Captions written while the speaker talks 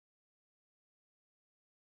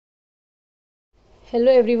Hello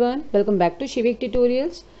everyone, welcome back to Shivek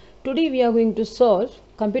tutorials. Today we are going to solve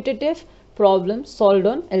competitive problems solved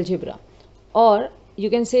on algebra, or you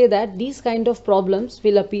can say that these kind of problems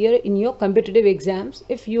will appear in your competitive exams.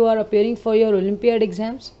 If you are appearing for your Olympiad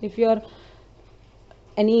exams, if you are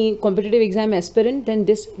any competitive exam aspirant, then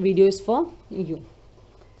this video is for you.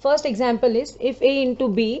 First example is, if a into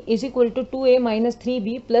b is equal to 2a minus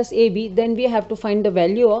 3b plus ab, then we have to find the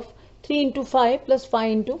value of 3 into 5 plus 5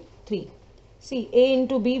 into 3. See, a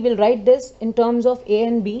into b, will write this in terms of a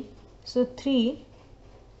and b. So 3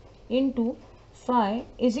 into 5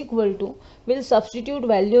 is equal to, we'll substitute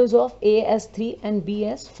values of a as 3 and b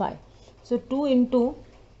as 5. So 2 into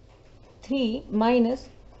 3 minus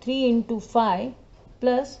 3 into 5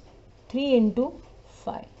 plus 3 into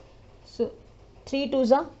 5. So 3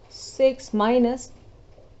 2s are 6 minus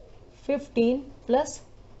 15 plus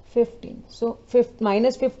 15. So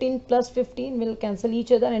minus 15 plus 15 will cancel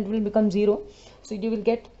each other and it will become 0. So you will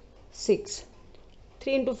get 6.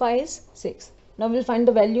 3 into 5 is 6. Now we'll find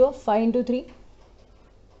the value of 5 into 3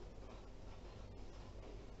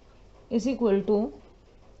 is equal to,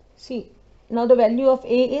 see, now the value of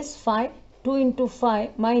a is 5. 2 into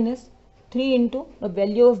 5 minus 3 into the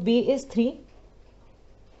value of b is 3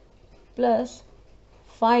 plus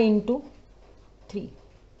 5 into 3.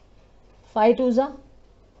 5 2s are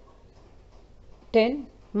 10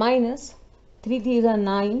 minus 3 3s are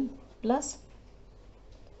 9 plus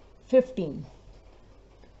 15.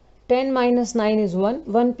 10 minus 9 is 1.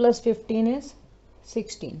 1 plus 15 is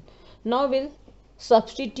 16. Now we'll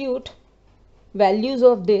substitute values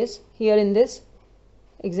of this here in this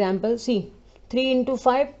example. See, 3 into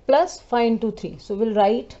 5 plus 5 into 3. So we'll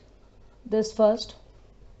write this first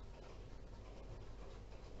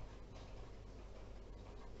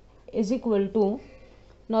is equal to,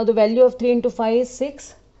 now the value of 3 into 5 is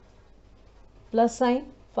 6 plus sign,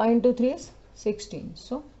 5 into 3 is 16.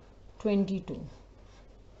 So 22.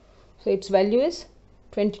 So its value is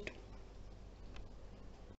 22.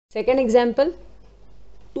 Second example,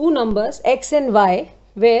 two numbers x and y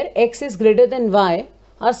where x is greater than y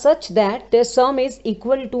are such that their sum is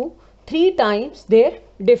equal to 3 times their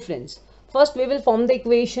difference. First we will form the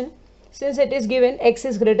equation. Since it is given x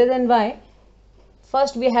is greater than y,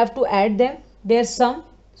 first we have to add them, their sum.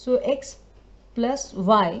 So x plus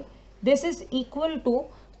y, this is equal to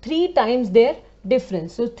 3 times their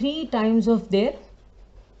difference. So 3 times of their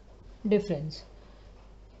difference.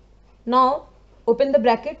 Now open the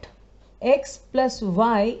bracket. X plus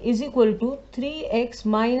y is equal to 3x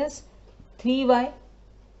minus 3y.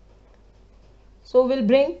 So we'll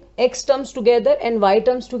bring x terms together and y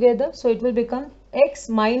terms together. So it will become x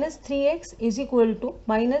minus 3x is equal to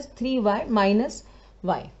minus 3y minus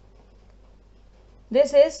y.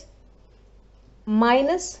 This is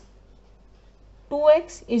minus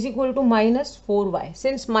 2x is equal to minus 4y.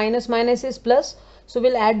 Since minus minus is plus, so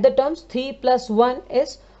we'll add the terms. 3 plus 1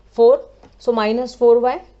 is 4. So minus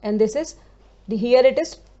 4y, and this is, here it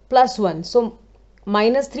is plus 1. So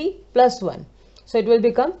minus 3 plus 1. So it will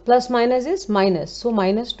become plus minus is minus. So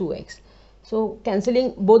minus 2x. So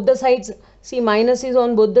cancelling both the sides. See, minus is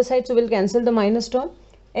on both the sides. So we'll cancel the minus term.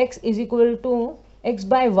 X is equal to x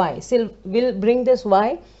by y. So we'll bring this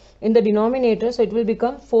y in the denominator. So it will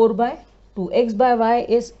become 4 by 2. X by y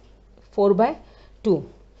is 4 by 2.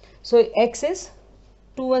 So x is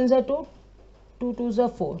 2 1s are 2. 2 2s are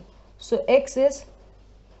 4. So x is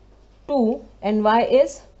 2 and y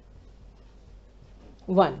is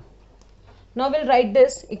 1. Now we'll write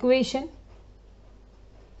this equation.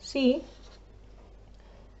 See,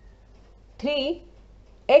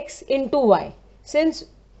 3x into y. Since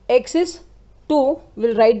x is 2,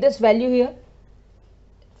 we'll write this value here.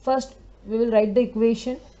 First we will write the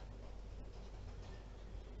equation.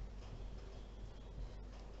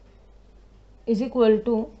 Is equal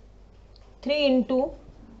to 3 into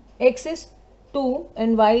x is 2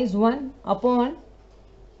 and y is 1 upon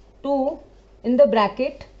 2 in the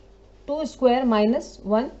bracket 2 square minus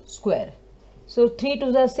 1 square. So 3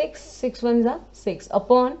 2s are 6, 6 1s are 6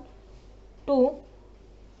 upon 2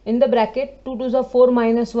 in the bracket 2 2s are 4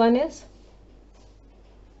 minus 1 is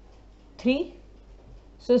 3.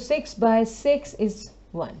 So 6 by 6 is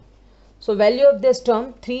 1. So value of this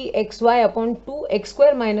term 3xy upon 2x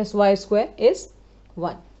square minus y square is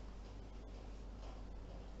 1.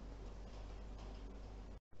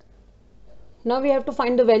 Now we have to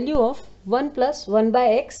find the value of 1 plus 1 by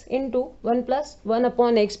x into 1 plus 1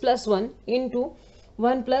 upon x plus 1 into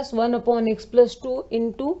 1 plus 1 upon x plus 2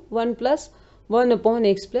 into 1 plus 1 upon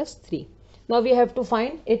x plus 3. Now we have to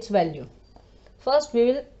find its value. First we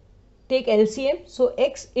will take LCM. So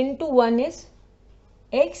x into 1 is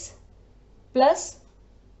x plus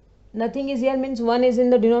nothing is here means 1 is in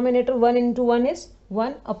the denominator. 1 into 1 is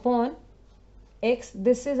 1 upon x.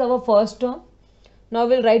 This is our first term. Now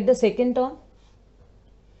we'll write the second term.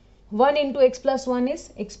 1 into x plus 1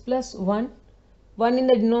 is x plus 1. 1 in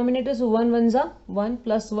the denominator, so 1 ones are 1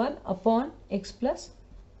 plus 1 upon x plus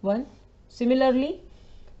 1. Similarly,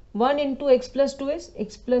 1 into x plus 2 is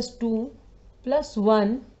x plus 2 plus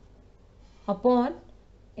 1 upon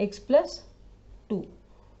x plus 2.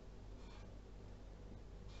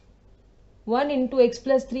 1 into x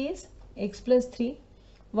plus 3 is x plus 3.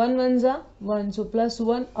 1 ones are 1, so plus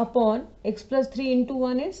 1 upon x plus 3 into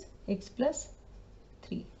 1 is x plus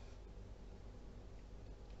 3.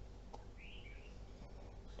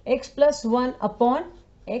 X plus 1 upon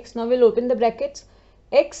x. Now we'll open the brackets.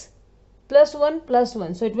 X plus 1 plus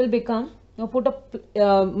 1. So it will become, now put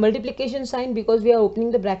a multiplication sign because we are opening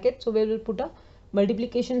the bracket. So we will put a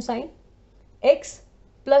multiplication sign. X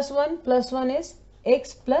plus 1 is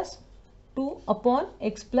x plus 2 upon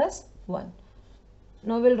x plus 1.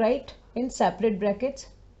 Now we'll write in separate brackets.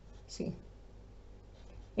 See.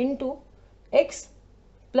 Into x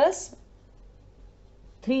plus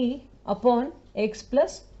 3 upon x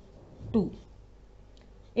plus 2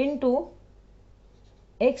 into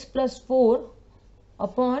x plus 4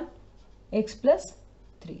 upon x plus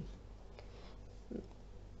 3.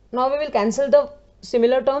 Now we will cancel the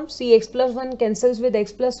similar terms. See, x plus 1 cancels with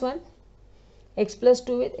x plus 1, x plus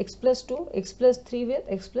 2 with x plus 2, x plus 3 with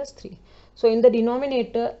x plus 3. So in the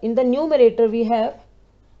denominator, in the numerator we have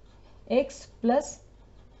x plus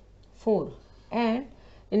 4 and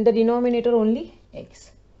in the denominator only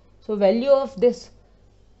x. So value of this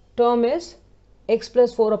term is x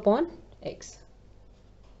plus 4 upon x.